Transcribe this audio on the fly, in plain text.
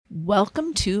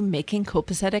Welcome to Making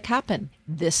Copacetic Happen.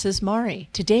 This is Mari.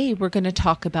 Today we're going to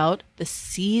talk about the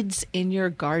seeds in your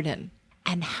garden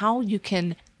and how you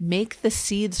can make the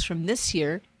seeds from this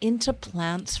year into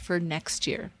plants for next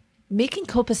year. Making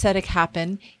Copacetic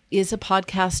Happen is a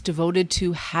podcast devoted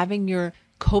to having your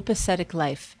copacetic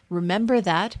life. Remember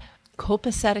that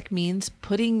copacetic means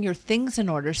putting your things in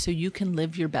order so you can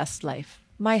live your best life.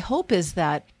 My hope is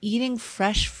that eating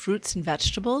fresh fruits and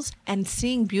vegetables and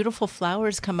seeing beautiful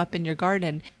flowers come up in your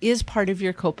garden is part of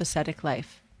your copacetic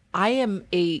life. I am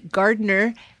a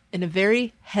gardener in a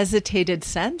very hesitated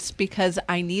sense because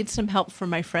I need some help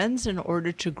from my friends in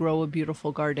order to grow a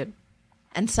beautiful garden.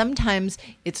 And sometimes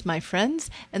it's my friends,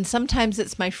 and sometimes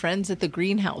it's my friends at the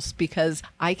greenhouse because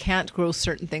I can't grow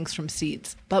certain things from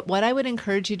seeds. But what I would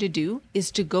encourage you to do is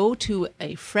to go to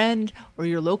a friend or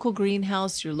your local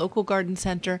greenhouse, your local garden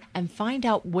center, and find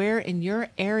out where in your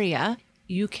area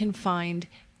you can find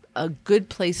a good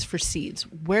place for seeds.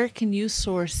 Where can you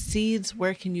source seeds?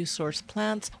 Where can you source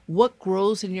plants? What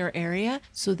grows in your area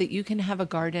so that you can have a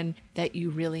garden that you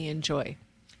really enjoy?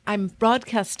 I'm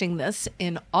broadcasting this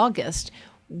in August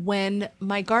when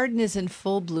my garden is in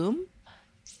full bloom.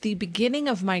 The beginning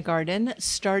of my garden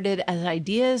started as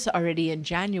ideas already in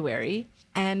January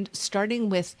and starting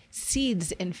with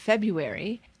seeds in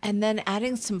February and then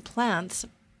adding some plants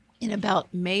in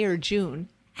about May or June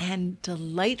and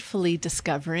delightfully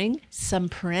discovering some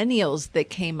perennials that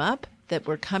came up that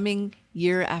were coming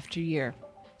year after year.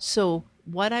 So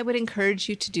what I would encourage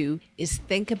you to do is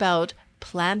think about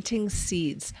planting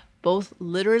seeds, both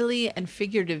literally and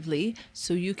figuratively,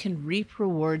 so you can reap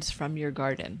rewards from your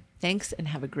garden. Thanks and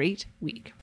have a great week.